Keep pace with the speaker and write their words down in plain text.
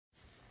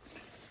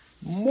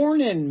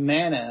Morning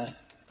Manna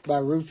by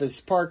Rufus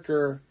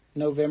Parker,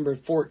 November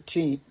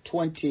 14th,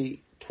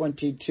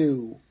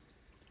 2022.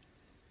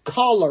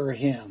 Collar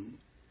him.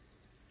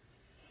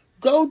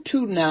 Go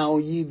to now,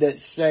 ye that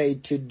say,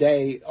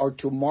 today or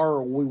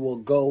tomorrow we will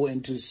go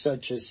into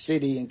such a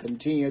city and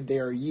continue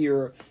there a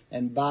year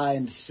and buy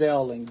and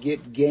sell and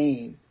get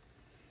gain.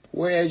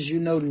 Whereas you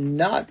know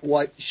not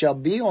what shall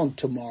be on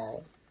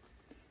tomorrow.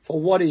 For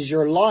what is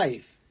your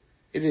life?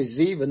 It is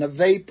even a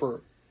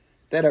vapor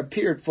that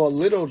appeared for a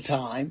little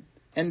time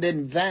and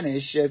then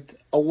vanisheth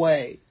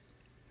away.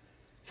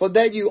 For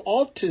that you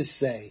ought to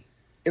say,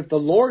 if the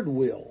Lord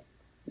will,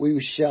 we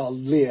shall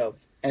live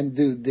and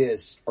do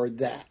this or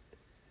that.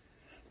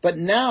 But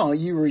now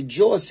you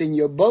rejoice in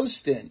your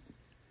boasting.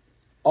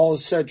 All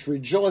such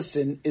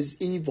rejoicing is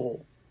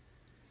evil.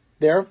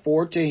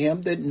 Therefore to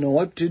him that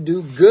knoweth to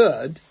do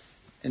good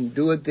and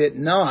doeth it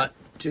not,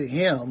 to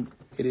him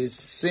it is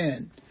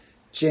sin.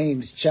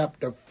 James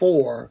chapter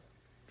 4.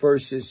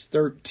 Verses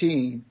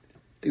 13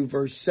 through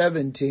verse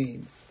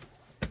 17.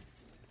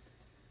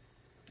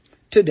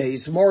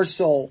 Today's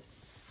morsel.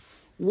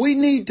 We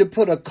need to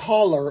put a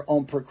collar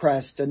on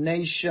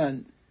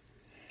procrastination.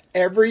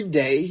 Every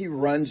day he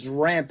runs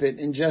rampant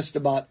in just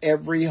about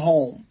every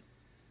home.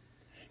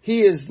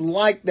 He is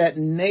like that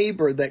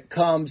neighbor that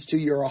comes to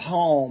your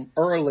home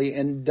early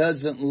and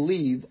doesn't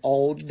leave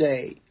all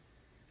day,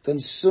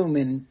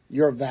 consuming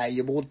your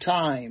valuable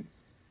time.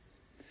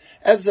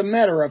 As a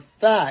matter of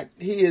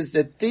fact, he is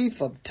the thief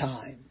of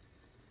time.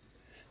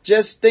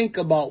 Just think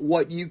about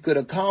what you could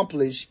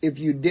accomplish if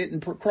you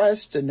didn't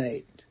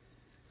procrastinate.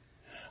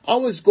 I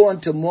was going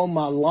to mow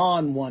my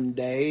lawn one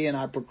day and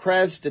I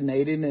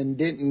procrastinated and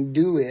didn't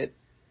do it,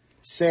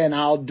 saying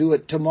I'll do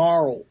it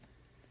tomorrow.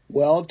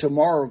 Well,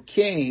 tomorrow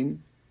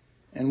came,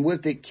 and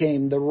with it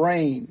came the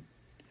rain,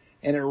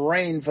 and it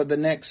rained for the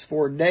next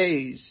 4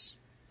 days.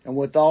 And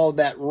with all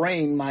that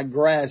rain, my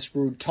grass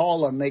grew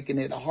taller, making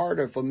it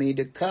harder for me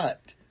to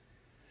cut.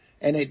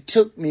 And it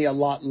took me a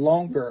lot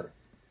longer.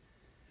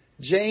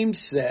 James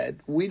said,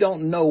 we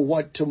don't know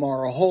what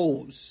tomorrow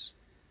holds.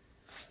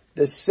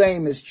 The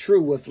same is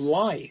true with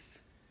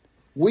life.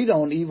 We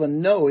don't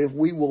even know if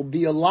we will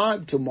be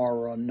alive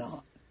tomorrow or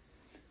not.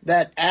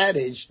 That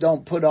adage,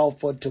 don't put off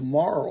for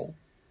tomorrow,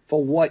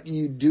 for what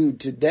you do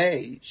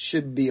today,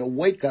 should be a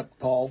wake-up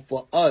call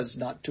for us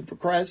not to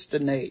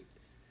procrastinate.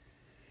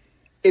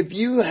 If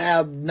you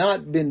have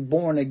not been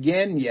born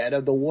again yet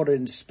of the water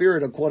and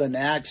spirit according to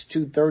Acts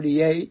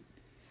 2:38,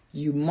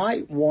 you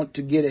might want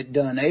to get it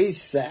done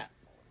ASAP.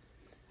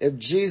 If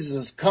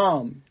Jesus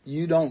come,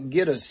 you don't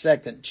get a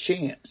second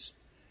chance.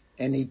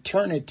 And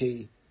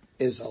eternity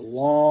is a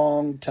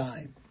long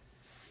time.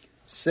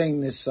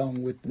 Sing this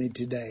song with me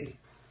today.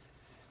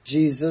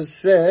 Jesus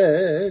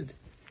said,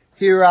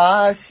 here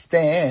I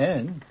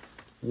stand.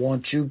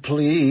 Won't you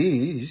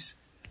please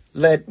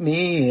let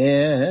me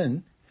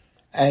in?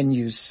 And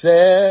you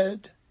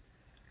said,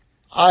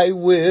 I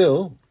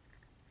will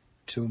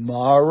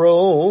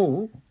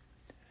tomorrow.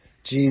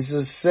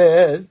 Jesus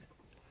said,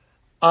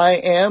 I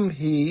am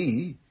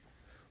he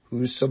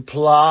who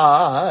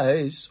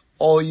supplies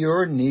all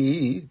your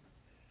need.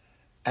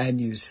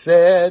 And you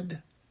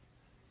said,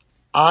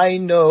 I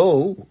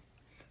know,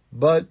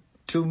 but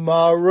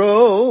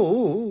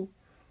tomorrow,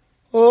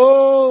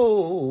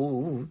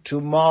 oh,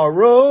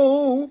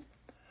 tomorrow,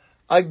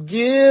 I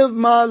give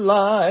my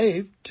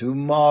life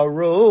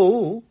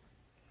tomorrow.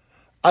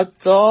 I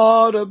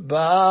thought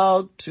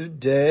about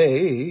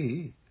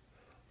today.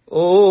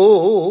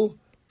 Oh,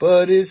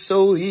 but it's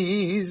so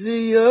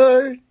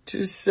easier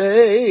to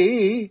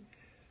say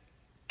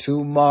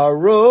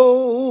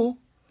tomorrow.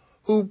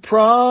 Who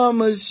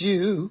promised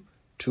you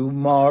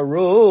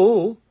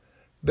tomorrow?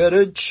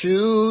 Better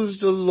choose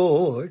the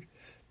Lord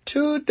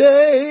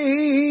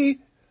today,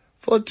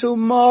 for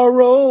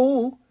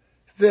tomorrow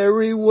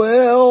very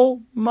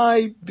well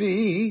might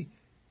be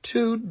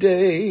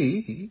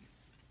today.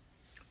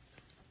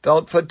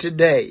 Thought for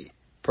today,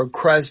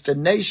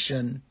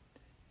 procrastination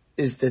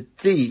is the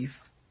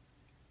thief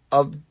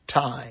of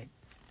time.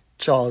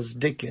 Charles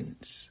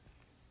Dickens.